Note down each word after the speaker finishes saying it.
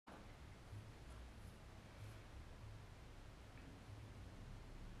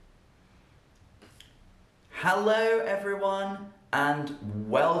Hello everyone and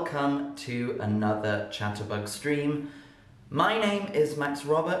welcome to another Chatterbug stream. My name is Max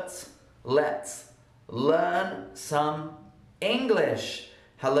Roberts. Let's learn some English.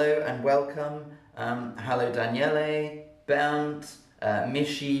 Hello and welcome. Hello Daniele, Bernd,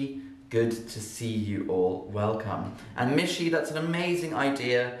 Mishi. Good to see you all. Welcome. And Mishi, that's an amazing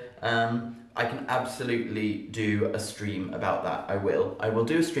idea. I can absolutely do a stream about that. I will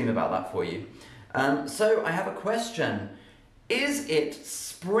do a stream about that for you. So I have a question. Is it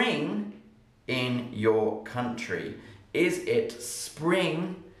spring in your country? Is it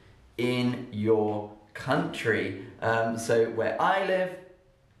spring in your country? So where I live,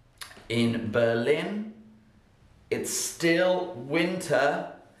 in Berlin, it's still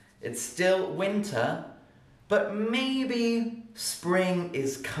winter. It's still winter, but maybe spring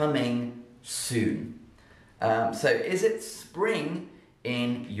is coming soon. So is it spring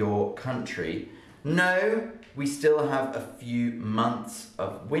in your country? No, we still have a few months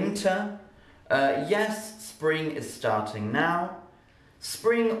of winter. Yes, spring is starting now.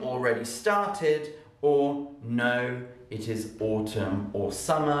 Spring already started, or no, it is autumn or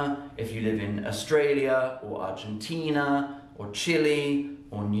summer if you live in Australia or Argentina or Chile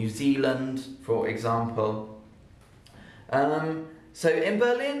or New Zealand, for example. So in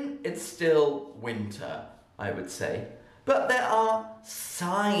Berlin, it's still winter, I would say. But there are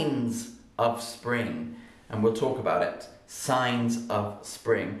signs of spring, and we'll talk about it. Signs of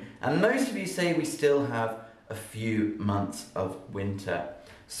spring. And most of you say we still have a few months of winter.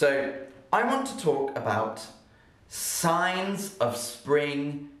 So I want to talk about signs of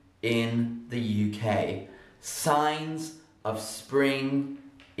spring in the UK. Signs of spring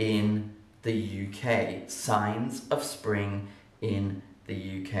in the UK. Signs of spring in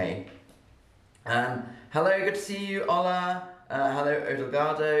the UK. Hello, good to see you, Ola. Hello,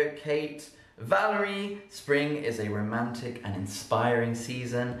 Odelgado, Kate, Valerie. Spring is a romantic and inspiring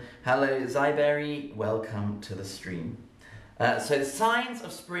season. Hello, Zyberry. Welcome to the stream. So signs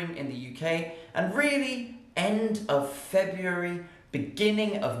of spring in the UK, and really end of February,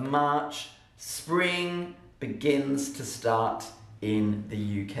 beginning of March, spring begins to start in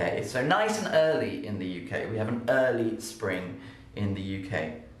the UK. So nice and early in the UK. We have an early spring in the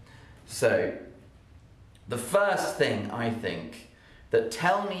UK. So the first thing I think that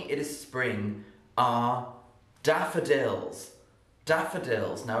tell me it is spring are daffodils.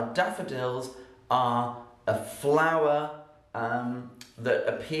 Daffodils. Now daffodils are a flower that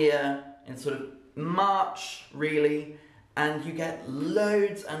appear in sort of March really, and you get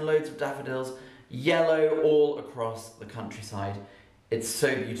loads and loads of daffodils, yellow all across the countryside. It's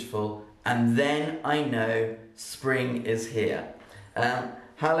so beautiful, and then I know spring is here.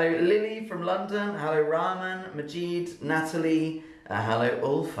 Hello Lily from London, hello Raman, Majid, Natalie, hello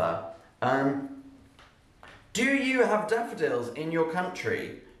Ulfa. Do you have daffodils in your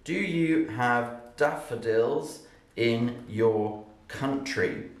country? Do you have daffodils in your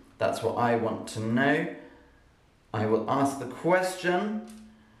country? That's what I want to know. I will ask the question,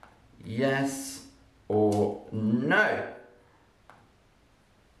 yes or no.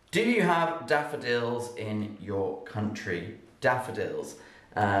 Do you have daffodils in your country? Daffodils.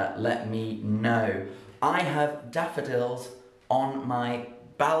 Let me know. I have daffodils on my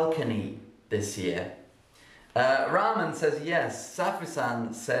balcony this year. Raman says yes.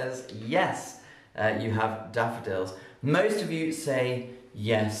 Safusan says yes. You have daffodils. Most of you say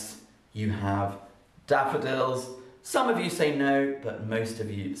yes, you have daffodils. Some of you say no, but most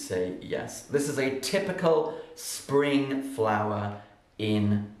of you say yes. This is a typical spring flower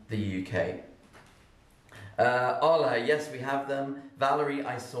in the UK. Ola, yes, we have them. Valerie,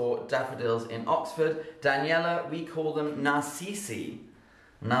 I saw daffodils in Oxford. Daniela, we call them narcissi.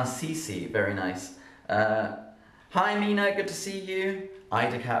 Narcissi, very nice. Hi Mina, good to see you.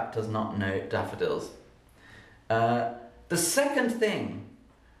 IdaCap does not know daffodils. The second thing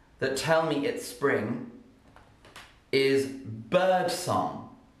that tell me it's spring is birdsong.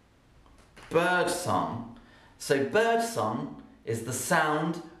 Birdsong. So birdsong is the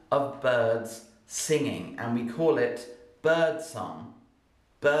sound of birds singing, and we call it birdsong.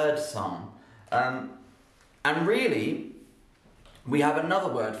 Birdsong. And really, we have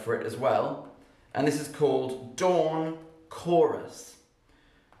another word for it as well, and this is called dawn chorus.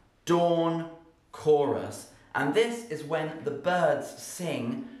 Dawn chorus. And this is when the birds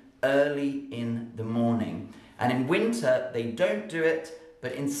sing early in the morning. And in winter, they don't do it,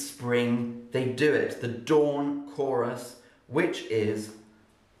 but in spring, they do it. The dawn chorus, which is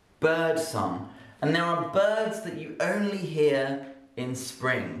birdsong. And there are birds that you only hear in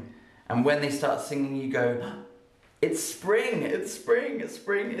spring. And when they start singing, you go, it's spring, it's spring,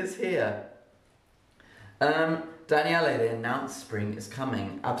 spring is here. Daniele, they announced spring is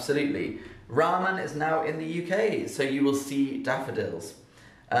coming. Absolutely. Rahman is now in the UK, so you will see daffodils.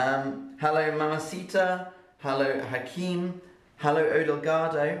 Hello, Mamacita. Hello, Hakeem. Hello,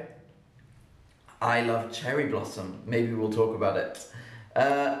 Odelgado. I love cherry blossom. Maybe we'll talk about it.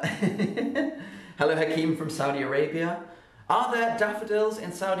 Hello, Hakeem from Saudi Arabia. Are there daffodils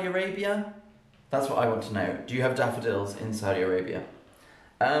in Saudi Arabia? That's what I want to know. Do you have daffodils in Saudi Arabia?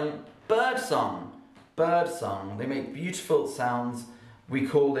 Bird song. Bird song. They make beautiful sounds. We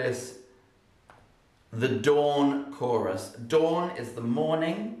call this the dawn chorus. Dawn is the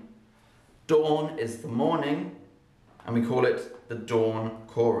morning. Dawn is the morning. And we call it the dawn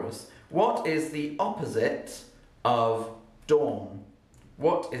chorus. What is the opposite of dawn?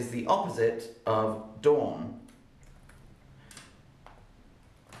 What is the opposite of dawn?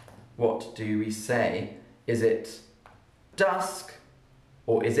 What do we say? Is it dusk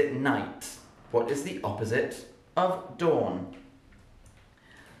or is it night? What is the opposite of dawn?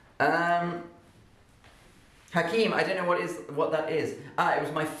 Hakeem, I don't know what that is. It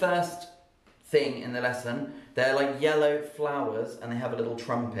was my first thing in the lesson. They're like yellow flowers and they have a little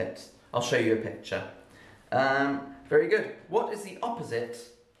trumpet. I'll show you a picture. Very good. What is the opposite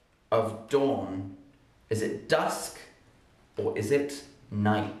of dawn? Is it dusk or is it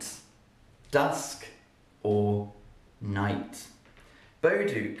night? Dusk or night?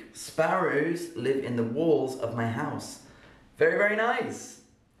 Boduk, sparrows live in the walls of my house. Very, very nice.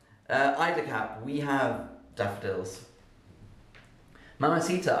 Idacap, we have daffodils.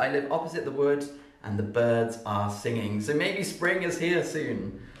 Mamacita, I live opposite the wood and the birds are singing. So maybe spring is here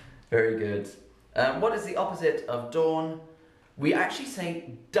soon. Very good. What is the opposite of dawn? We actually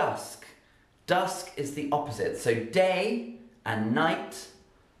say dusk. Dusk is the opposite. So day and night,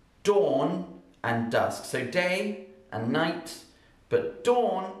 dawn and dusk. So day and night, but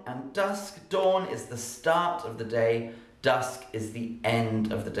dawn and dusk. Dawn is the start of the day. Dusk is the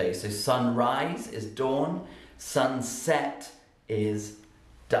end of the day. So sunrise is dawn. Sunset is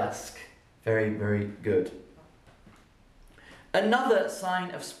dusk. Very, very good. Another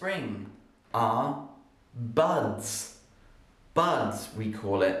sign of spring are buds. Buds, we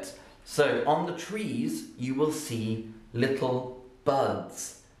call it. So on the trees, you will see little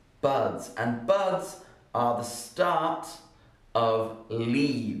buds. Buds. And buds are the start of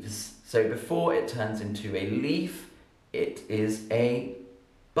leaves. So before it turns into a leaf, it is a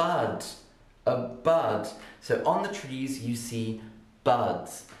bud. A bud. So on the trees, you see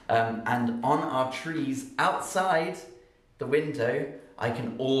buds. And on our trees outside the window, I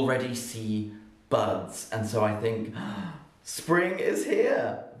can already see buds. And so I think, spring is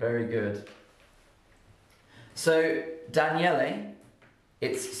here. Very good. So, Daniele,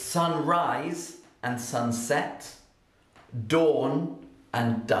 it's sunrise and sunset, dawn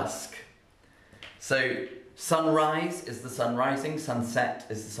and dusk. So, sunrise is the sun rising, sunset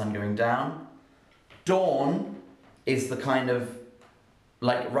is the sun going down. Dawn is the kind of,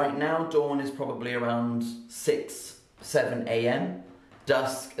 like right now, dawn is probably around 6, 7 a.m.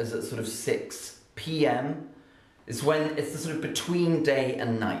 Dusk is at sort of 6 p.m. It's when it's the sort of between day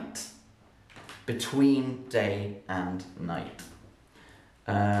and night. Between day and night.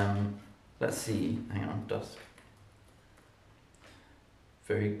 Let's see, hang on, dusk.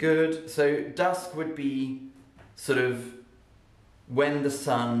 Very good. So dusk would be sort of when the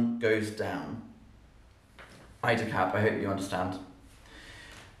sun goes down. Idacap, I hope you understand.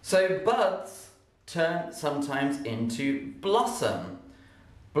 So buds turn sometimes into blossom.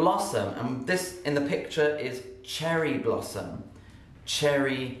 Blossom, and this in the picture is cherry blossom.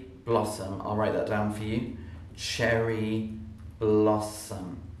 Cherry blossom, I'll write that down for you. Cherry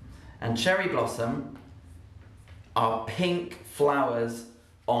blossom. And cherry blossom are pink flowers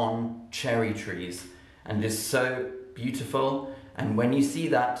on cherry trees. And it is so beautiful. And when you see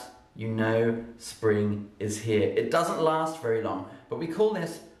that, you know spring is here. It doesn't last very long, but we call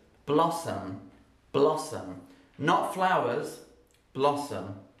this blossom. Blossom. Not flowers,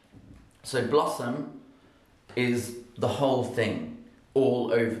 blossom. So blossom is the whole thing,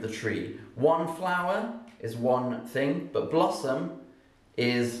 all over the tree. One flower is one thing, but blossom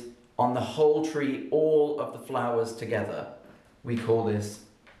is on the whole tree, all of the flowers together. We call this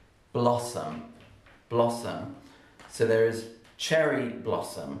blossom. Blossom. So there is cherry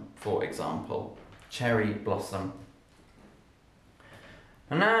blossom, for example. Cherry blossom.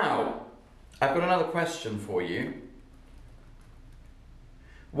 And now, I've got another question for you.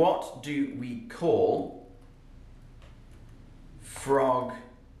 What do we call frog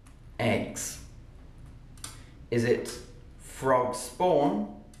eggs? Is it frog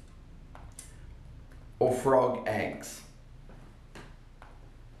spawn or frog eggs?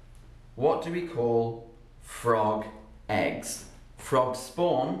 What do we call frog eggs? Frog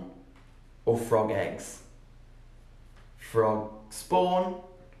spawn or frog eggs? Frog spawn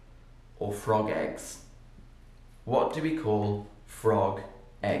or frog eggs? What do we call frog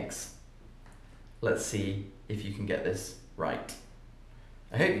eggs? Let's see if you can get this right.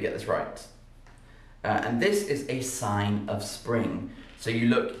 I hope you get this right. And this is a sign of spring. So you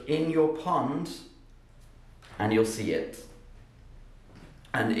look in your pond and you'll see it.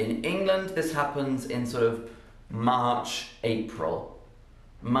 And in England, this happens in sort of March, April.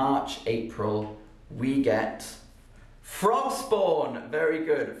 March, April, we get frog spawn. Very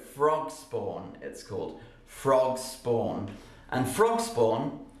good. Frog spawn, it's called. Frog spawn. And frog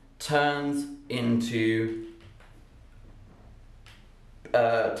spawn turns into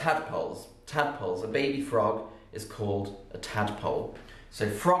tadpoles. Tadpoles. A baby frog is called a tadpole. So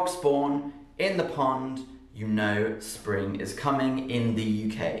frog spawn in the pond, you know spring is coming in the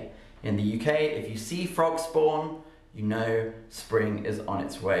UK. In the UK, if you see frog spawn, you know spring is on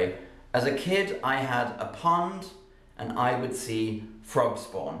its way. As a kid, I had a pond and I would see frog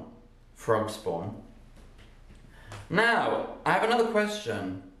spawn. Frog spawn. Now, I have another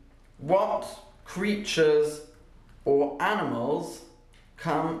question. What creatures or animals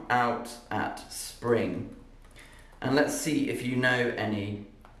come out at spring? And let's see if you know any.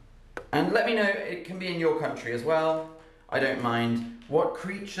 And let me know, it can be in your country as well. I don't mind. What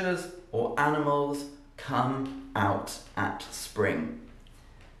creatures or animals come out at spring?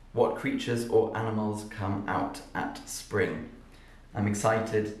 What creatures or animals come out at spring? I'm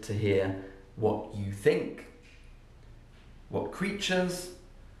excited to hear what you think. What creatures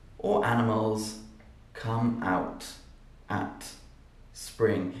or animals come out at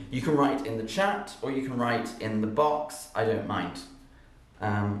spring? You can write in the chat or you can write in the box. I don't mind.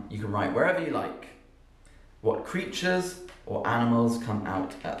 You can write wherever you like. What creatures or animals come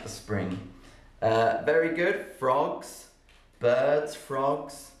out at the spring? Very good. Frogs, birds,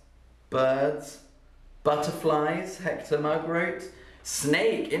 frogs, birds, butterflies, Hector Mug wrote.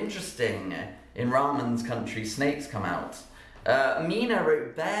 Snake, interesting. In Raman's country, snakes come out. Mina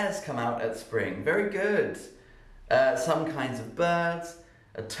wrote bears come out at spring. Very good. Some kinds of birds.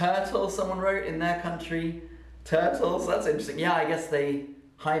 A turtle, someone wrote in their country. Turtles, that's interesting. Yeah, I guess they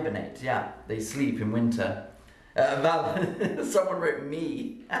hibernate. Yeah, they sleep in winter. Someone wrote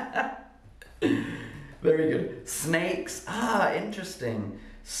me. Very good. Snakes, interesting.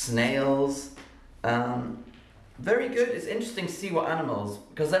 Snails. Very good. It's interesting to see what animals,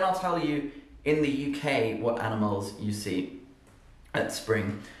 because then I'll tell you in the UK what animals you see at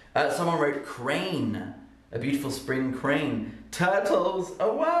spring. Someone wrote crane, a beautiful spring crane. Turtles,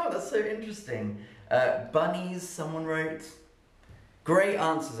 oh wow, that's so interesting. Bunnies, someone wrote. Great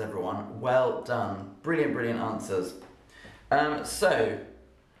answers, everyone. Well done. Brilliant, brilliant answers. So,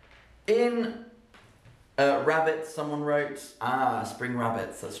 in rabbits, someone wrote. Spring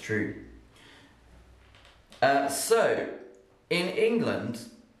rabbits, that's true. So, in England,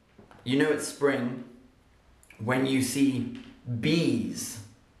 you know it's spring when you see bees.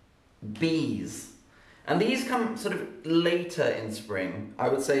 Bees. And these come sort of later in spring. I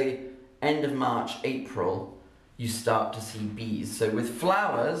would say end of March, April, you start to see bees. So with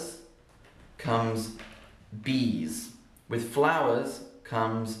flowers comes bees. With flowers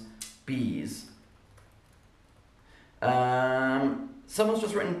comes bees. Someone's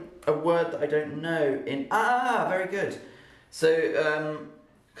just written a word that I don't know in... very good. So,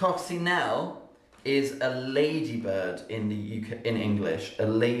 coccinelle is a ladybird in the UK, in English. A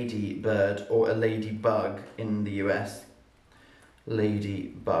ladybird or a ladybug in the US.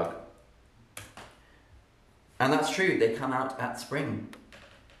 Ladybug. And that's true, they come out at spring.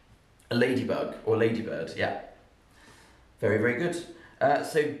 A ladybug or ladybird, yeah. Very, very good.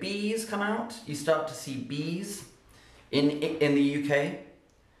 So bees come out. You start to see bees in the UK.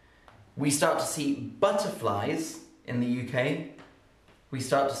 We start to see butterflies in the UK. We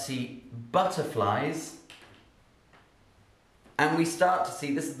start to see butterflies. And we start to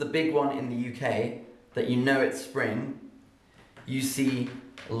see, this is the big one in the UK, that you know it's spring. You see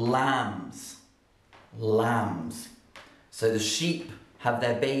lambs. Lambs. So the sheep have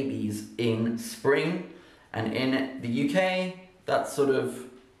their babies in spring, and in the UK, that's sort of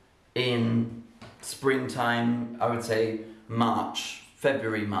in springtime, I would say March,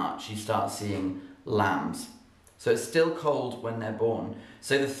 February, March, you start seeing lambs. So it's still cold when they're born.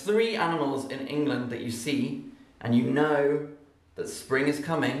 So the three animals in England that you see, and you know that spring is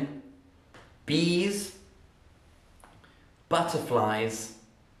coming: bees, butterflies,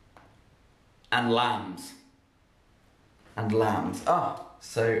 and lambs. And lambs.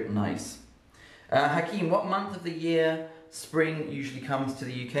 So nice. Hakeem, what month of the year spring usually comes to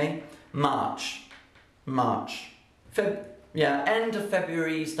the UK? March. March. End of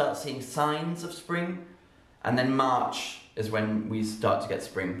February you start seeing signs of spring, and then March is when we start to get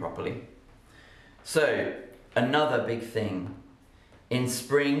spring properly. So, another big thing. In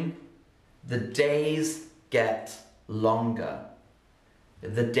spring, the days get longer.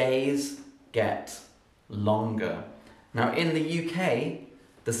 The days get longer. Now, in the UK,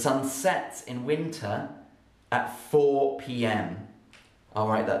 the sun sets in winter at 4 p.m. I'll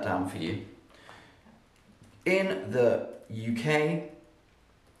write that down for you. In the UK,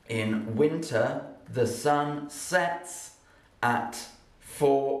 in winter, the sun sets at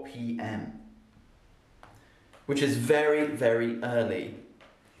 4 p.m. which is very, very early.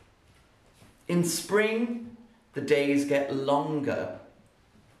 In spring, the days get longer.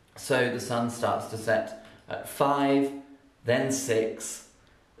 So the sun starts to set at 5, then 6,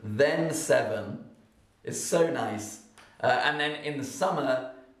 then 7. It's so nice. And then in the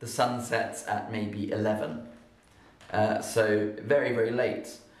summer, the sun sets at maybe 11. So very, very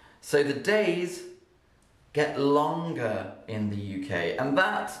late. So the days get longer in the UK. And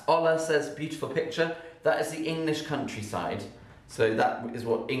that, Ola says, beautiful picture, that is the English countryside. So that is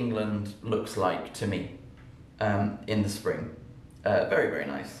what England looks like to me in the spring. Very, very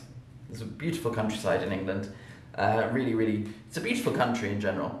nice. There's a beautiful countryside in England. Really, really, it's a beautiful country in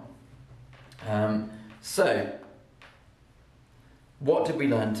general. So, what did we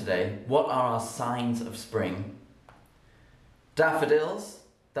learn today? What are our signs of spring? Daffodils,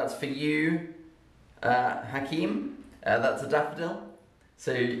 that's for you, Hakeem. That's a daffodil.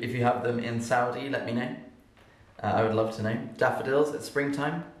 So if you have them in Saudi, let me know. I would love to know. Daffodils, it's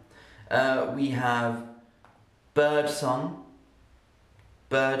springtime. We have bird song,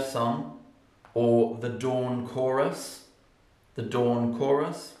 or the dawn chorus. The dawn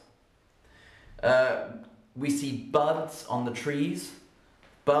chorus. We see buds on the trees,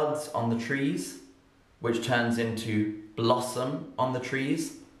 which turns into blossom on the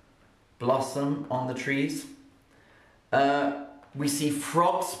trees, We see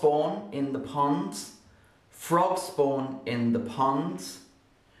frog spawn in the ponds,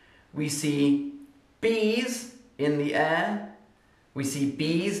 We see bees in the air, We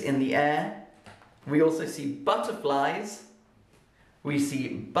also see butterflies, You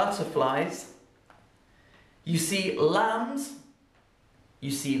see lambs,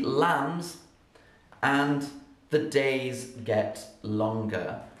 and the days get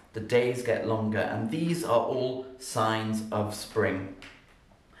longer. And these are all signs of spring.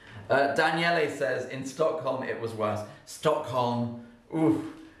 Daniele says, in Stockholm it was worse. Stockholm,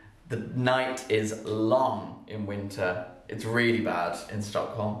 the night is long in winter. It's really bad in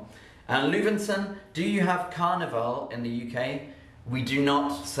Stockholm. And Luvenson, do you have Carnival in the UK? We do not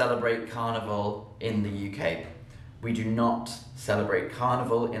celebrate Carnival in the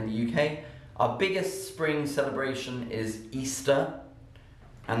UK. Our biggest spring celebration is Easter,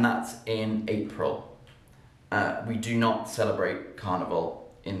 and that's in April. We do not celebrate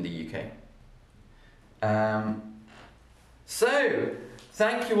Carnival in the UK. So,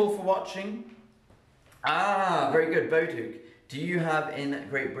 thank you all for watching. Very good, Boduk. Do you have in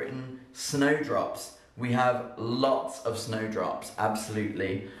Great Britain snowdrops? We have lots of snowdrops,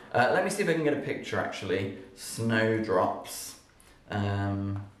 absolutely. Let me see if I can get a picture actually. Snowdrops.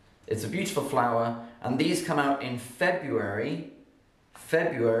 It's a beautiful flower, and these come out in February.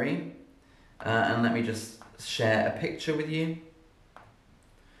 And let me just share a picture with you.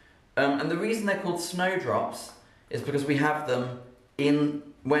 And the reason they're called snowdrops is because we have them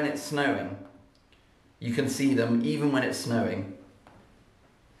when it's snowing. You can see them even when it's snowing.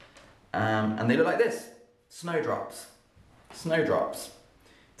 And they look like this, snowdrops. It's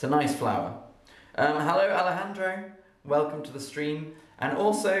a nice flower. Hello Alejandro, welcome to the stream. And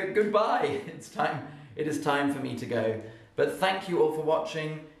also, goodbye, it is time for me to go. But thank you all for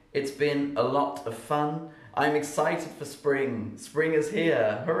watching. It's been a lot of fun. I'm excited for spring. Spring is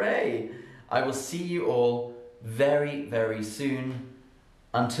here, hooray! I will see you all very, very soon.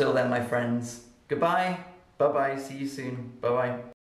 Until then, my friends, goodbye, bye-bye, see you soon, bye-bye.